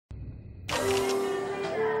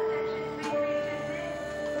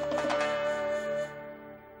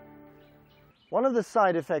One of the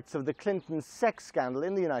side effects of the Clinton sex scandal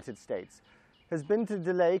in the United States has been to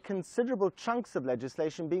delay considerable chunks of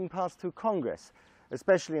legislation being passed through Congress,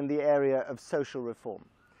 especially in the area of social reform.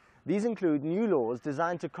 These include new laws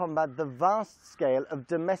designed to combat the vast scale of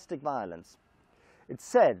domestic violence. It's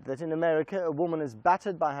said that in America, a woman is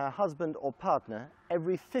battered by her husband or partner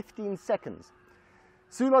every 15 seconds.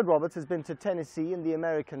 Sue Lloyd-Roberts has been to Tennessee in the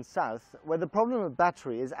American South, where the problem of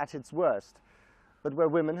battery is at its worst, but where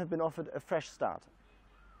women have been offered a fresh start.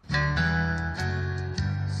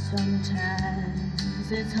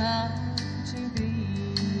 Sometimes it's hard to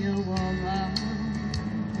be a woman.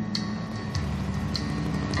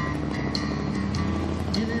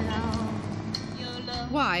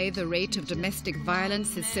 Why the rate of domestic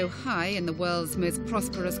violence is so high in the world's most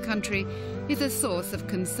prosperous country is a source of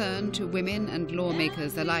concern to women and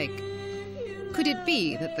lawmakers alike. Could it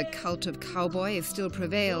be that the cult of cowboy still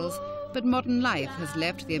prevails, but modern life has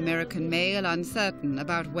left the American male uncertain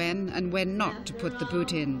about when and when not to put the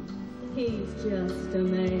boot in? He's just a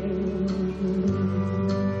man.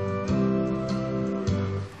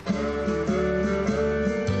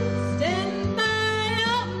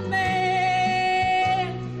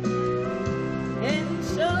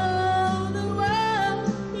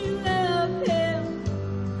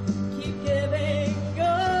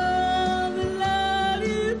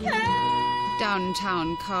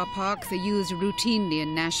 Downtown car parks are used routinely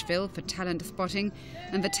in Nashville for talent spotting,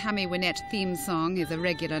 and the Tammy Wynette theme song is a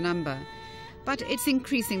regular number. But it's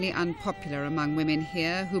increasingly unpopular among women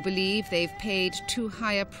here who believe they've paid too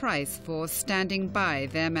high a price for standing by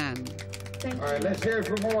their man. All right, let's hear it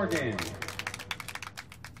for Morgan.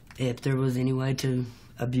 If there was any way to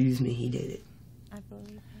abuse me, he did it. I believe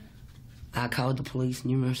it. I called the police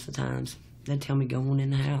numerous times. They'd tell me go on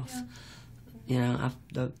in the house. Yeah. You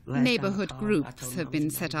know, neighborhood groups have been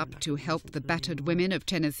set up to help the battered women of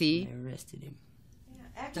Tennessee. They arrested him.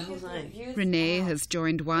 Renee has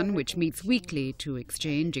joined one which meets weekly to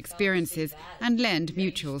exchange experiences and lend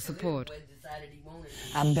mutual support.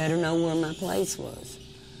 I better know where my place was.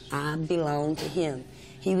 I belonged to him.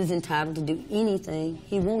 He was entitled to do anything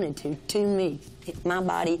he wanted to me. My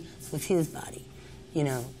body was his body. You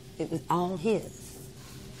know, it was all his.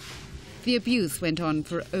 The abuse went on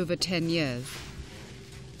for over 10 years.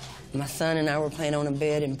 My son and I were playing on a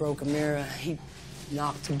bed and broke a mirror. He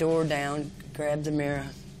knocked the door down, grabbed the mirror,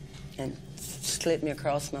 and slit me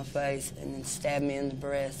across my face, and then stabbed me in the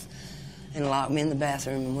breast, and locked me in the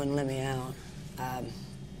bathroom and wouldn't let me out. I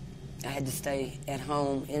had to stay at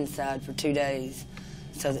home inside for 2 days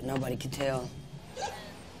so that nobody could tell.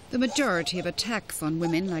 The majority of attacks on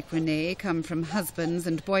women like Renee come from husbands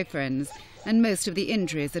and boyfriends, and most of the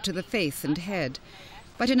injuries are to the face and head.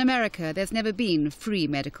 But in America, there's never been free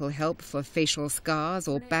medical help for facial scars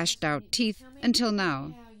or bashed-out teeth until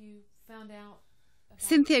now.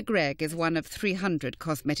 Cynthia Gregg is one of 300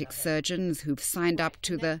 cosmetic surgeons who've signed up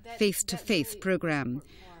to the Face-to-Face program,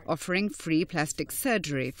 offering free plastic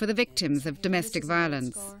surgery for the victims of domestic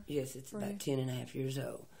violence. Yes, it's about 10.5 years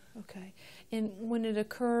old. Okay. And when it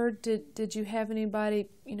occurred, did you have anybody,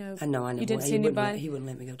 you know, no, I you didn't see anybody? He wouldn't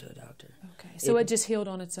let me go to a doctor. Okay. So it just healed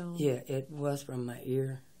on its own? Yeah, it was from my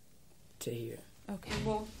ear to here. Okay.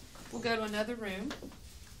 We'll go to another room.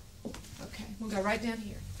 Okay. We'll go right down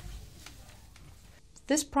here.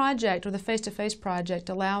 This project, or the Face-to-Face project,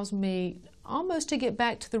 allows me almost to get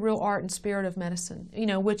back to the real art and spirit of medicine, you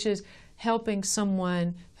know, which is helping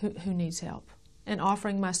someone who needs help, and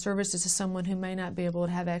offering my services to someone who may not be able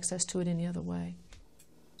to have access to it any other way.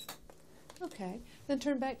 Okay, then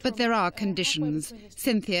turn back to... But there are conditions.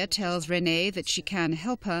 Cynthia tells Renee that she can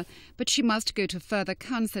help her, but she must go to further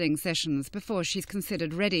counseling sessions before she's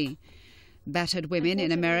considered ready. Battered women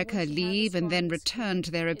in America leave and then return to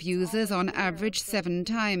their abusers on average 7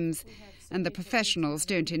 times. And the professionals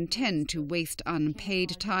don't intend to waste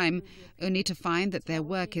unpaid time, only to find that their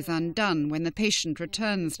work is undone when the patient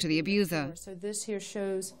returns to the abuser. So this here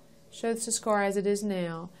shows the scar as it is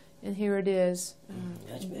now, and here it is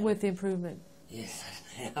with the improvement. Yes,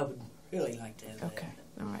 I would really like to have that. Okay,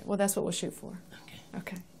 all right. Well, that's what we'll shoot for. Okay.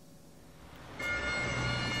 Okay.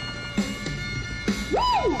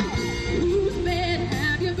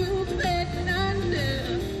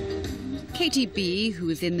 Katie B., who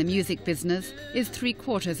is in the music business, is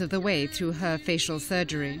 3/4 of the way through her facial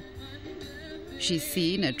surgery. She's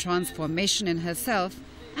seen a transformation in herself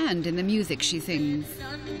and in the music she sings. So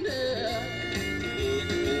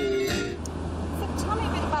tell me a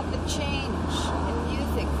bit about the change in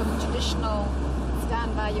music from traditional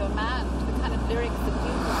Stand By Your Man to the kind of lyrics that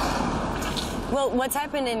you write. Well, what's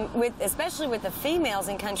happened especially with the females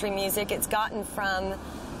in country music, it's gotten from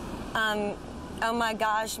oh my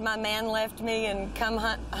gosh, my man left me, and come,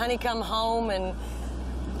 honey, come home, and,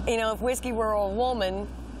 you know, if whiskey were a woman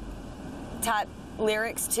type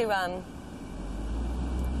lyrics to,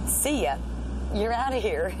 see ya, you're out of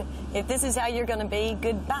here. If this is how you're going to be,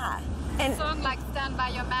 goodbye. And a song like Stand By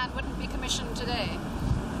Your Man wouldn't be commissioned today.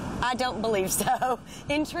 I don't believe so.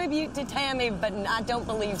 In tribute to Tammy, but I don't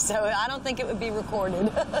believe so. I don't think it would be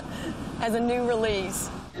recorded as a new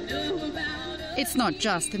release. It's not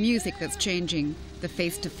just the music that's changing. The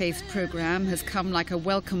face-to-face program has come like a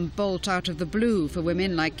welcome bolt out of the blue for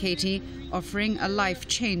women like Katie, offering a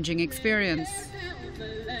life-changing experience.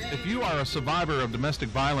 If you are a survivor of domestic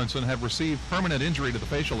violence and have received permanent injury to the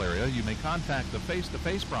facial area, you may contact the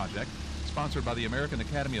Face-to-Face Project, sponsored by the American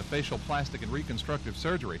Academy of Facial Plastic and Reconstructive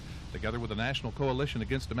Surgery. Together with the National Coalition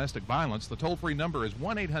Against Domestic Violence, the toll-free number is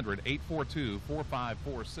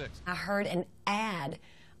 1-800-842-4546. I heard an ad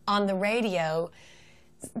on the radio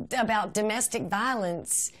about domestic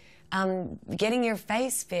violence, getting your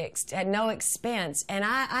face fixed at no expense. And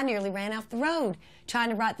I nearly ran off the road trying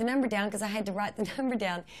to write the number down because I had to write the number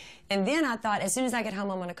down. And then I thought, as soon as I get home,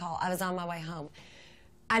 I'm going to call. I was on my way home.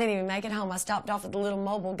 I didn't even make it home. I stopped off at the little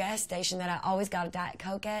mobile gas station that I always got a Diet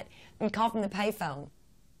Coke at and called from the payphone.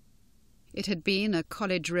 It had been a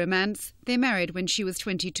college romance. They married when she was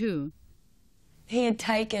 22. He had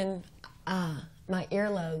taken my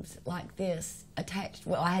earlobes like this, attached,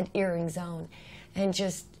 well, I had earrings on, and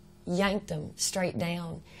just yanked them straight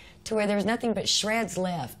down to where there was nothing but shreds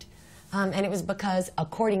left. And it was because,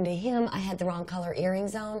 according to him, I had the wrong color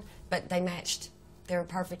earrings on, but they matched. They were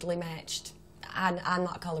perfectly matched. I'm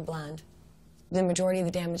not colorblind. The majority of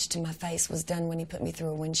the damage to my face was done when he put me through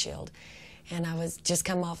a windshield. And I was just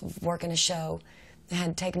come off of working a show. I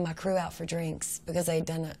had taken my crew out for drinks because they'd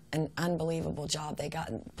done an unbelievable job. They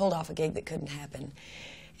pulled off a gig that couldn't happen.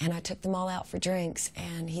 And I took them all out for drinks,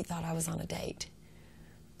 and he thought I was on a date.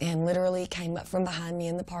 And literally came up from behind me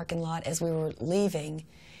in the parking lot as we were leaving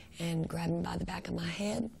and grabbed me by the back of my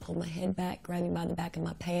head, pulled my head back, grabbed me by the back of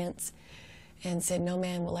my pants, and said, "No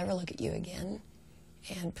man will ever look at you again,"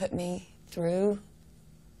 and put me through,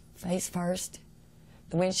 face first,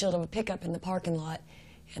 the windshield of a pickup in the parking lot,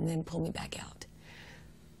 and then pulled me back out.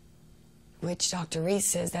 Which Dr. Reese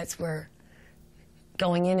says that's where,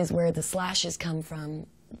 going in is where the slashes come from,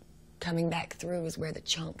 coming back through is where the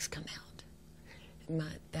chunks come out. And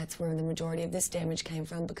that's where the majority of this damage came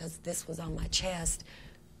from, because this was on my chest.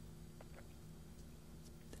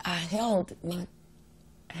 I held my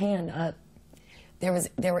hand up. There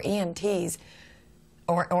were EMTs,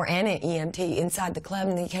 or an EMT inside the club,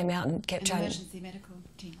 and they came out and kept trying. Emergency medical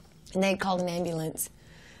team. And they'd called an ambulance.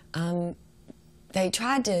 They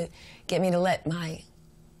tried to get me to let my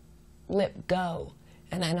lip go,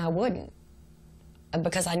 and I wouldn't,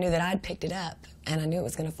 because I knew that I'd picked it up, and I knew it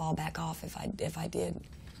was going to fall back off if I did.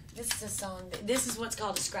 This is a song. This is what's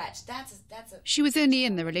called a scratch. That's a. She was only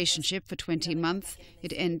in the relationship for 20 months.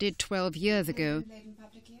 It ended 12 years ago.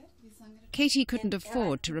 Katie couldn't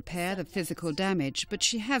afford to repair the physical damage, but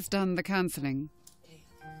she has done the counselling.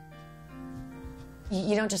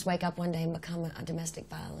 You don't just wake up one day and become a domestic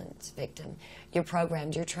violence victim. You're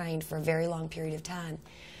programmed, you're trained for a very long period of time.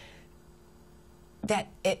 That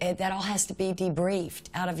all has to be debriefed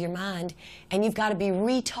out of your mind, and you've got to be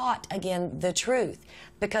retaught again the truth,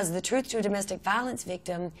 because the truth to a domestic violence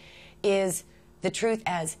victim is the truth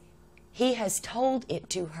as he has told it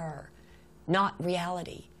to her, not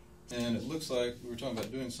reality. And it looks like we were talking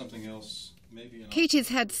about doing something else. Katie's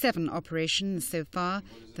had 7 operations so far.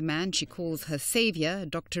 The man she calls her saviour,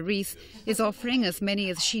 Dr. Reese, is offering as many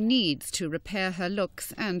as she needs to repair her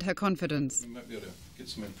looks and her confidence. We might be able to get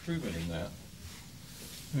some improvement in that.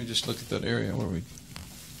 Let me just look at that area where we...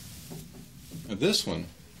 Now this one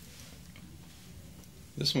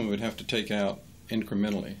we'd have to take out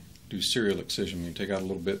incrementally, do serial excision. You take out a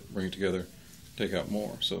little bit, bring it together, take out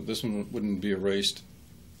more. So this one wouldn't be erased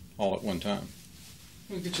all at one time.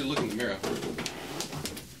 Let me get you a look in the mirror.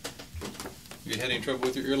 You had any trouble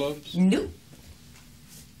with your earlobes? Nope.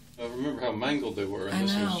 Remember how mangled they were, and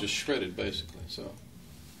this was just shredded, basically. So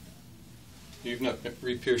you've not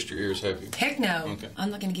re-pierced your ears, have you? Heck no. Okay.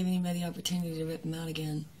 I'm not going to give anybody the opportunity to rip them out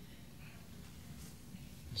again.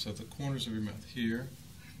 So the corners of your mouth, here,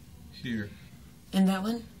 here. And that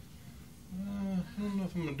one? I don't know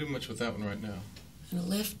if I'm going to do much with that one right now. And a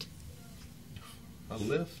lift? A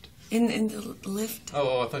lift? In the lift?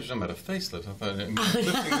 Oh, I thought you were talking about a facelift. I thought lifting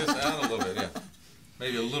this out a little bit, yeah.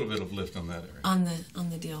 Maybe a little bit of lift on that area. On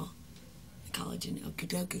the deal. The collagen, okie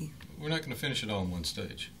dokie. We're not going to finish it all in one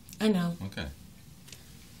stage. I know. Okay.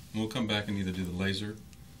 We'll come back and either do the laser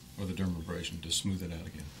or the dermabrasion to smooth it out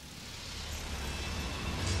again.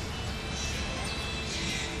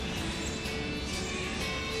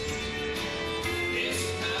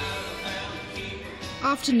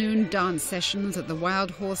 Afternoon dance sessions at the Wild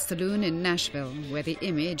Horse Saloon in Nashville, where the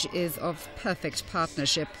image is of perfect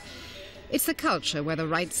partnership. It's a culture where the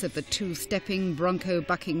rights of the two-stepping,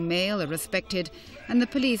 bronco-bucking male are respected, and the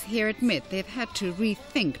police here admit they've had to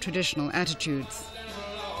rethink traditional attitudes.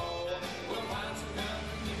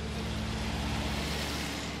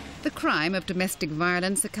 The crime of domestic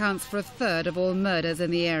violence accounts for a third of all murders in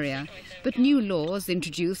the area, but new laws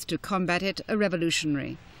introduced to combat it are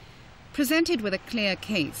revolutionary. Presented with a clear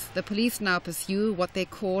case, the police now pursue what they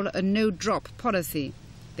call a no-drop policy.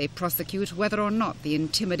 They prosecute whether or not the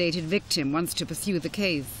intimidated victim wants to pursue the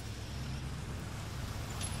case.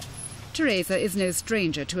 Teresa is no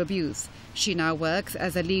stranger to abuse. She now works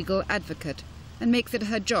as a legal advocate and makes it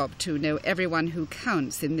her job to know everyone who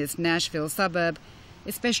counts in this Nashville suburb,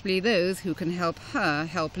 especially those who can help her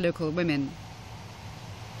help local women.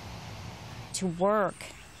 To work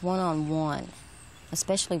one-on-one,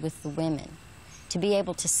 especially with the women, to be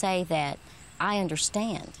able to say that I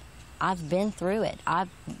understand, I've been through it,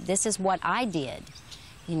 this is what I did,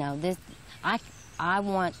 you know, I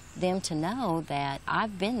want them to know that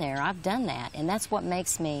I've been there, I've done that, and that's what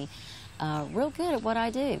makes me real good at what I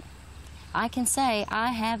do. I can say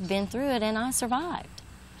I have been through it and I survived.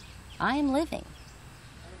 I am living.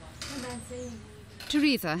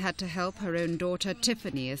 Teresa had to help her own daughter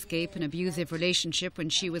Tiffany escape an abusive relationship when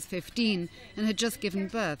she was 15 and had just given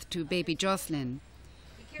birth to baby Jocelyn.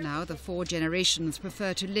 Now the 4 generations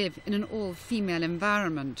prefer to live in an all-female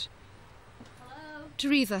environment.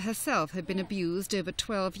 Teresa herself had been abused over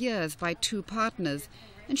 12 years by 2 partners,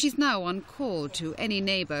 and she's now on call to any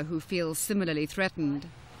neighbor who feels similarly threatened.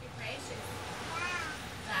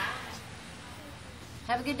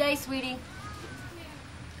 Have a good day, sweetie.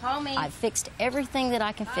 Call me. I've fixed everything that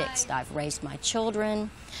I can fix. I've raised my children.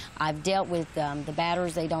 I've dealt with the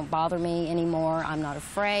batters. They don't bother me anymore. I'm not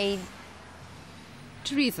afraid.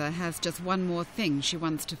 Teresa has just one more thing she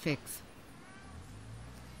wants to fix.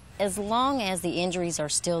 As long as the injuries are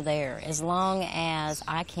still there, as long as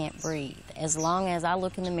I can't breathe, as long as I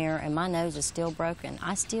look in the mirror and my nose is still broken,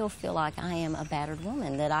 I still feel like I am a battered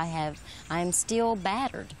woman, that I am still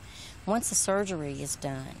battered. Once the surgery is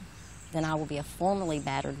done, then I will be a formally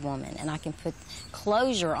battered woman, and I can put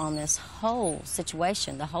closure on this whole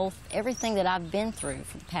situation, everything that I've been through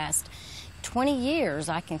for the past 20 years.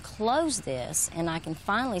 I can close this, and I can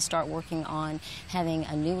finally start working on having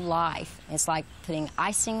a new life. It's like putting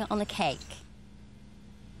icing on the cake.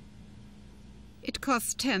 It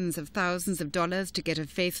costs tens of thousands of dollars to get a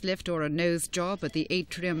facelift or a nose job at the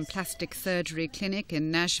Atrium Plastic Surgery Clinic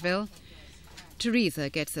in Nashville. Teresa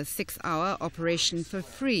gets a 6-hour operation for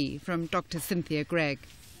free from Dr. Cynthia Gregg.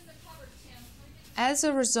 As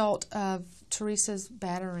a result of Teresa's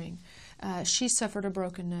battering, she suffered a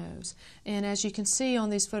broken nose. And as you can see on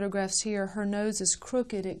these photographs here, her nose is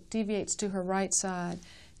crooked. It deviates to her right side.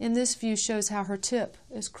 And this view shows how her tip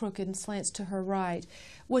is crooked and slants to her right.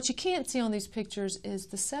 What you can't see on these pictures is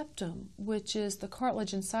the septum, which is the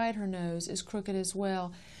cartilage inside her nose, is crooked as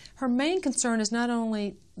well. Her main concern is not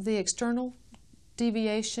only the external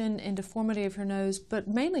deviation and deformity of her nose, but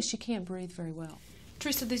mainly she can't breathe very well.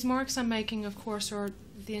 Teresa, these marks I'm making, of course, are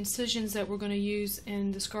the incisions that we're going to use,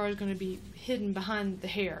 and the scar is going to be hidden behind the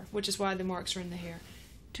hair, which is why the marks are in the hair.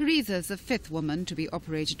 Teresa's the 5th woman to be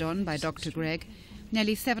operated on by Dr. Gregg.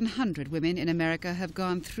 Nearly 700 women in America have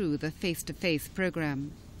gone through the face-to-face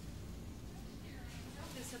program.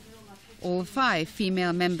 All 5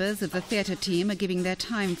 female members of the theatre team are giving their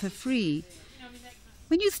time for free.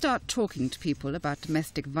 When you start talking to people about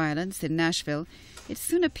domestic violence in Nashville, it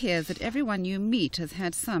soon appears that everyone you meet has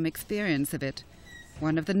had some experience of it.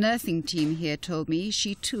 One of the nursing team here told me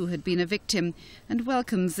she too had been a victim and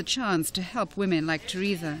welcomes the chance to help women like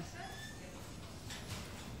Teresa.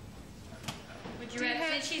 Would you rather,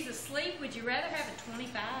 since she's asleep, would you rather have a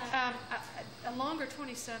 25? A longer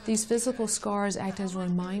 27. These physical scars act as a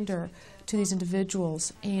reminder to these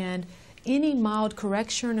individuals, and any mild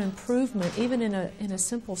correction or improvement, even in a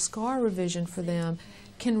simple scar revision for them,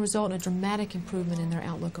 can result in a dramatic improvement in their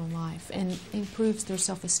outlook on life and improves their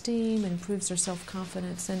self-esteem and improves their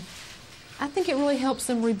self-confidence. And I think it really helps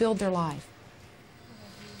them rebuild their life.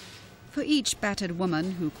 For each battered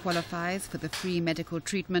woman who qualifies for the free medical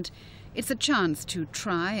treatment, it's a chance to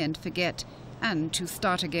try and forget and to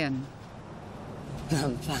start again.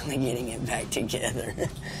 I'm finally getting it back together,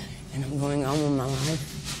 and I'm going on with my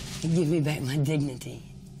life and give me back my dignity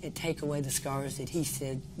and take away the scars that he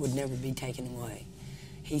said would never be taken away.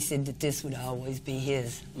 He said that this would always be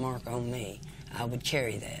his mark on me. I would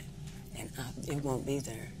carry that, and it won't be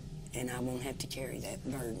there, and I won't have to carry that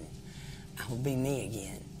burden. I will be me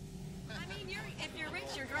again. I mean, if you're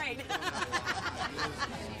rich, you're great. great.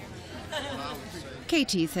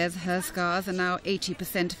 Katie says her scars are now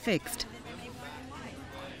 80% fixed.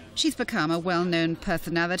 She's become a well-known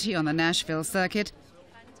personality on the Nashville circuit,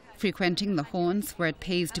 frequenting the haunts where it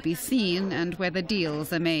pays to be seen and where the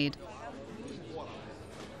deals are made.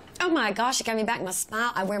 Oh my gosh, it got me back my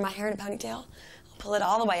smile. I wear my hair in a ponytail, I'll pull it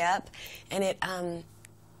all the way up, and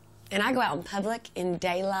and I go out in public in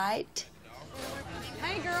daylight.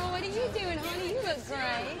 Hey girl, what are you doing, honey? You look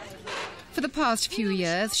great. For the past few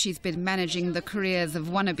years, she's been managing the careers of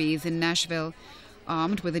wannabes in Nashville.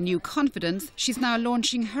 Armed with a new confidence, she's now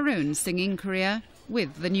launching her own singing career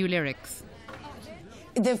with the new lyrics.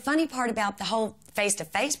 The funny part about the whole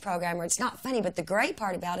face-to-face program, or it's not funny, but the great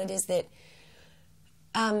part about it is that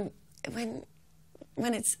when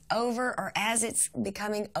it's over, or as it's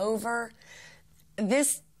becoming over,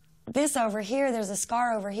 this over here, there's a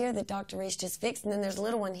scar over here that Dr. Reese just fixed, and then there's a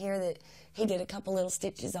little one here that he did a couple little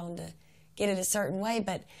stitches on to get it a certain way,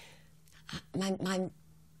 but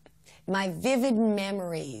my vivid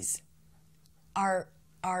memories are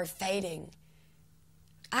fading.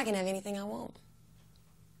 I can have anything I want.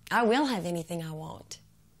 I will have anything I want.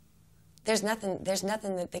 There's nothing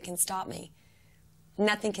that can stop me.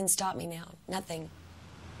 Nothing can stop me now. Nothing.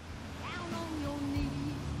 Down on your knees,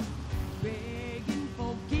 begging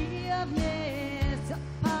forgiveness,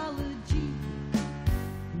 apology,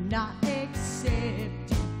 not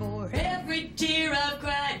accepted for every tear I've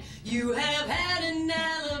cried. You have had an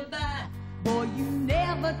alibi. Boy, you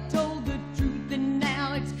never told the truth, and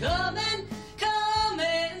now it's coming,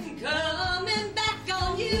 coming, coming back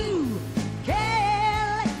on you.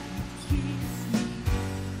 Can't let you kiss me.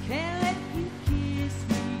 Can't let you kiss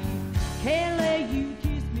me. Can't let you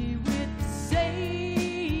kiss me with the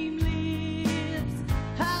same lips.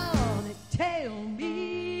 How to tell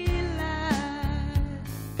me lies.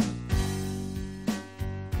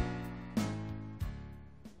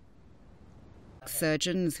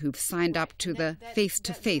 Surgeons who've signed up to the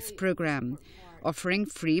face-to-face program, offering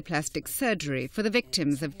free plastic surgery for the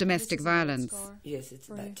victims of domestic violence. Yes, it's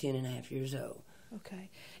about 10.5 years old. Okay.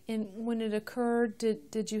 And when it occurred,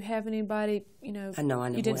 did you have anybody, you know? I know.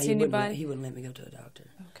 You didn't see anybody? He wouldn't let me go to a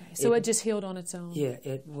doctor. Okay. So it just healed on its own? Yeah,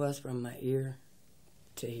 it was from my ear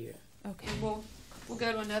to here. Okay. We'll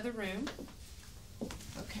go to another room.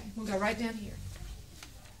 Okay. We'll go right down here.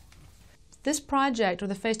 This project, or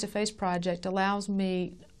the face-to-face project, allows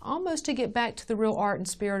me almost to get back to the real art and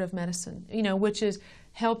spirit of medicine, you know, which is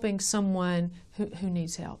helping someone who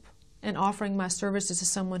needs help and offering my services to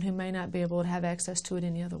someone who may not be able to have access to it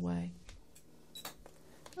any other way.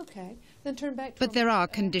 Okay, then turn back. But there are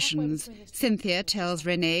conditions. Cynthia tells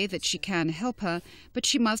Renee that she can help her, but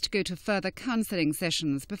she must go to further counseling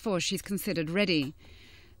sessions before she's considered ready.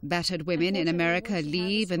 Battered women in America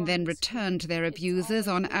leave and then return to their abusers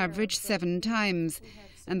on average 7 times.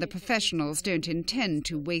 And the professionals don't intend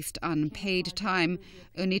to waste unpaid time,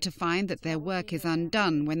 only to find that their work is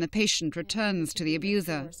undone when the patient returns to the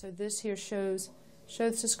abuser. So this here shows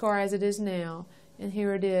the scar as it is now, and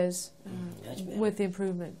here it is with the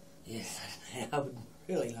improvement. Yes, I would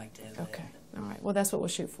really like to have that. Okay, all right. Well, that's what we'll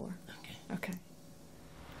shoot for. Okay. Okay.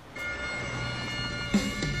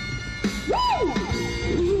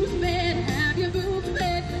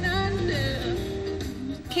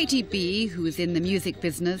 Katie B., who is in the music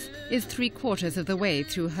business, is 3/4 of the way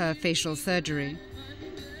through her facial surgery.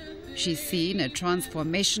 She's seen a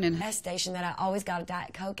transformation in her Gas station that I always got a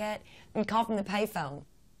Diet Coke at and called from the payphone.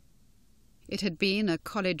 It had been a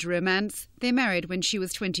college romance. They married when she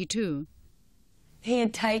was 22. He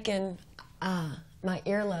had taken my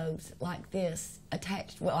earlobes like this,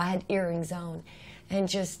 attached, well, I had earrings on, and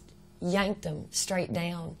just yanked them straight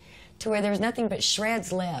down to where there was nothing but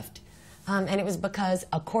shreds left. And it was because,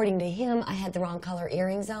 according to him, I had the wrong color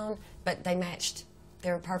earrings on, but they matched. They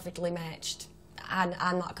were perfectly matched.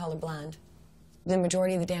 I'm not colorblind. The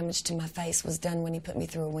majority of the damage to my face was done when he put me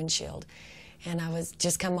through a windshield. And I was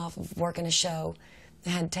just come off of working a show.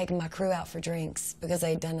 I had taken my crew out for drinks because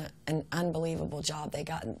they had done an unbelievable job. They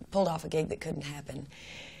pulled off a gig that couldn't happen.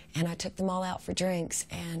 And I took them all out for drinks,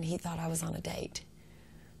 and he thought I was on a date.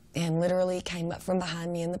 And literally came up from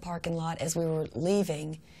behind me in the parking lot as we were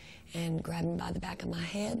leaving and grabbed me by the back of my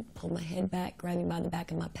head, pulled my head back, grabbed me by the back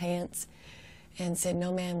of my pants, and said,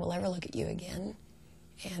 "No man will ever look at you again,"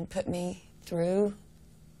 and put me through,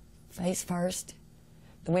 face first,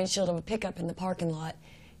 the windshield of a pickup in the parking lot,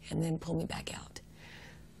 and then pulled me back out.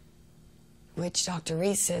 Which Dr.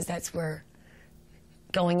 Reese says that's where,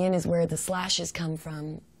 going in is where the slashes come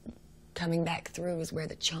from, coming back through is where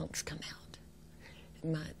the chunks come out.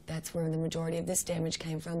 And that's where the majority of this damage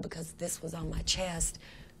came from, because this was on my chest.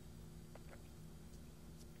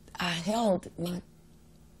 I held my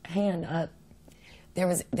hand up. There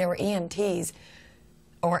were EMTs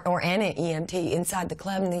or an EMT inside the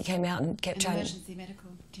club, and they came out and kept trying. Emergency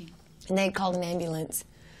medical team. And they called an ambulance.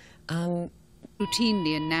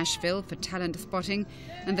 Routinely in Nashville for talent spotting,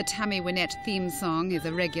 and the Tammy Wynette theme song is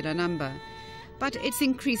a regular number. But it's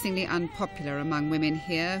increasingly unpopular among women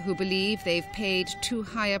here who believe they've paid too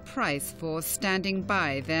high a price for standing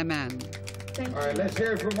by their man. All right, let's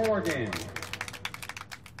hear it for Morgan.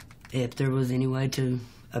 If there was any way to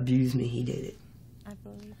abuse me, he did it. I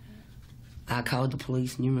believe it. I called the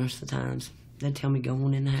police numerous times. They'd tell me go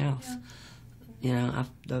on in the house. You know,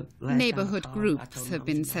 Neighborhood groups have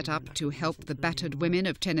been set up to help the battered women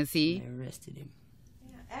of Tennessee. They arrested him.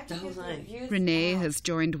 Renee has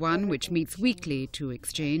joined one which meets weekly to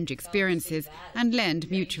exchange experiences and lend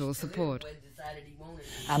mutual support.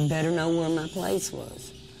 I better know where my place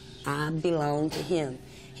was. I belonged to him.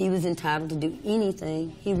 He was entitled to do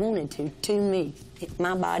anything he wanted to me.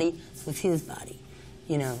 My body was his body.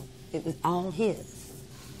 You know, it was all his.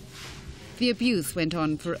 The abuse went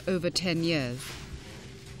on for over 10 years.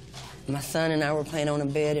 My son and I were playing on a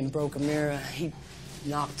bed and broke a mirror. He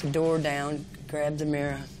knocked the door down, grabbed the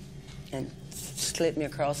mirror, and slit me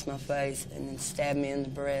across my face, and then stabbed me in the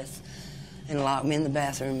breast, and locked me in the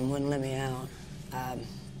bathroom and wouldn't let me out. I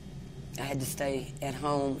had to stay at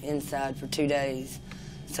home inside for 2 days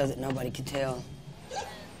so that nobody could tell.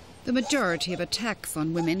 The majority of attacks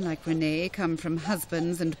on women like Renee come from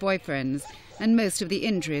husbands and boyfriends, and most of the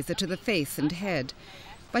injuries are to the face and head.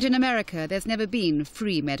 But in America, there's never been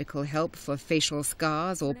free medical help for facial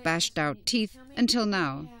scars or bashed-out teeth until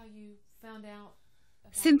now.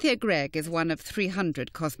 Cynthia Gregg is one of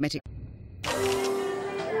 300 cosmetic.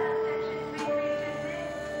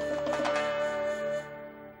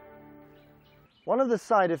 One of the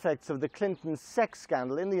side effects of the Clinton sex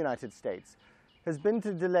scandal in the United States has been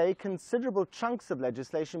to delay considerable chunks of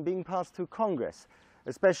legislation being passed through Congress,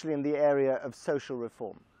 especially in the area of social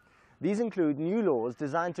reform. These include new laws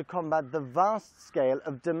designed to combat the vast scale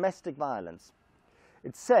of domestic violence.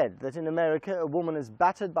 It's said that in America, a woman is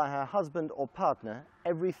battered by her husband or partner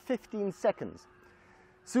every 15 seconds.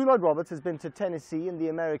 Sue Lloyd-Roberts has been to Tennessee in the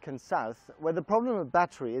American South, where the problem of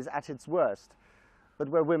battery is at its worst, but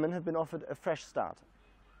where women have been offered a fresh start.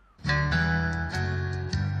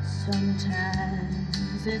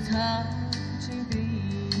 Sometimes it's hard to be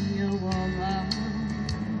a woman.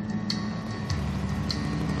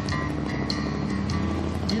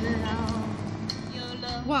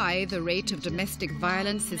 Why the rate of domestic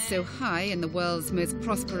violence is so high in the world's most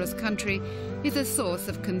prosperous country is a source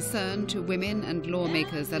of concern to women and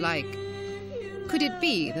lawmakers alike. Could it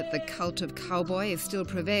be that the cult of cowboy still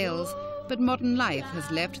prevails, but modern life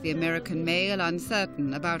has left the American male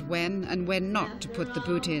uncertain about when and when not to put the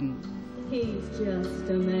boot in? He's just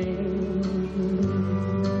a man.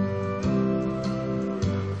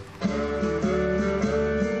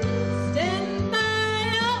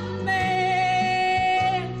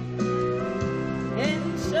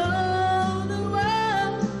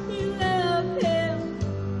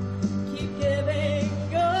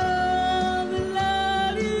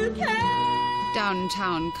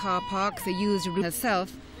 Downtown car parks are used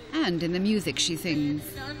herself and in the music she sings.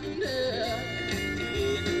 So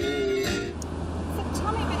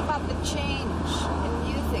tell me a bit about the change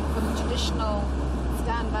in music from the traditional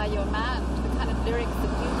stand by your man to the kind of lyrics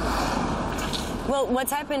that you write. Well,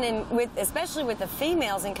 what's happened especially with the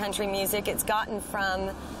females in country music, it's gotten from,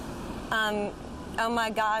 oh my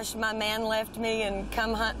gosh, my man left me, and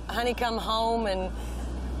come, honey, come home, and,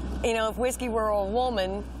 you know, if whiskey were a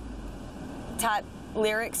woman type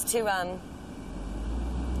lyrics to,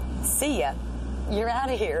 see ya, you're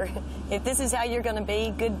out of here. If this is how you're going to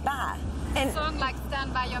be, goodbye. And a song like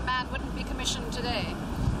Stand By Your Man wouldn't be commissioned today.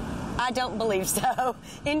 I don't believe so.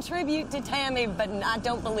 In tribute to Tammy, but I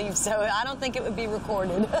don't believe so. I don't think it would be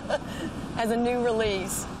recorded as a new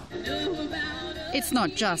release. It's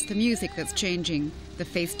not just the music that's changing. The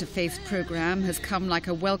face-to-face program has come like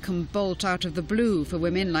a welcome bolt out of the blue for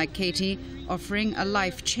women like Katie, offering a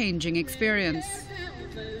life-changing experience.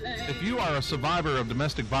 If you are a survivor of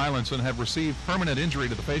domestic violence and have received permanent injury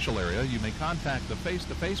to the facial area, you may contact the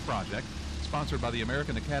Face-to-Face Project, sponsored by the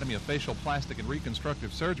American Academy of Facial Plastic and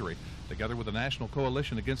Reconstructive Surgery. Together with the National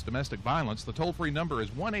Coalition Against Domestic Violence, the toll-free number is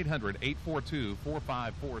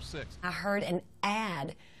 1-800-842-4546. I heard an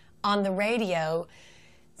ad on the radio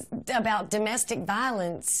about domestic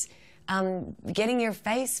violence, getting your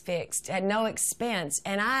face fixed at no expense,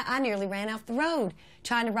 and I nearly ran off the road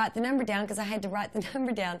trying to write the number down because I had to write the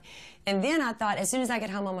number down. And then I thought, as soon as I get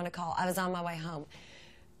home, I'm going to call. I was on my way home.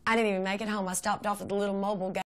 I didn't even make it home. I stopped off at the little mobile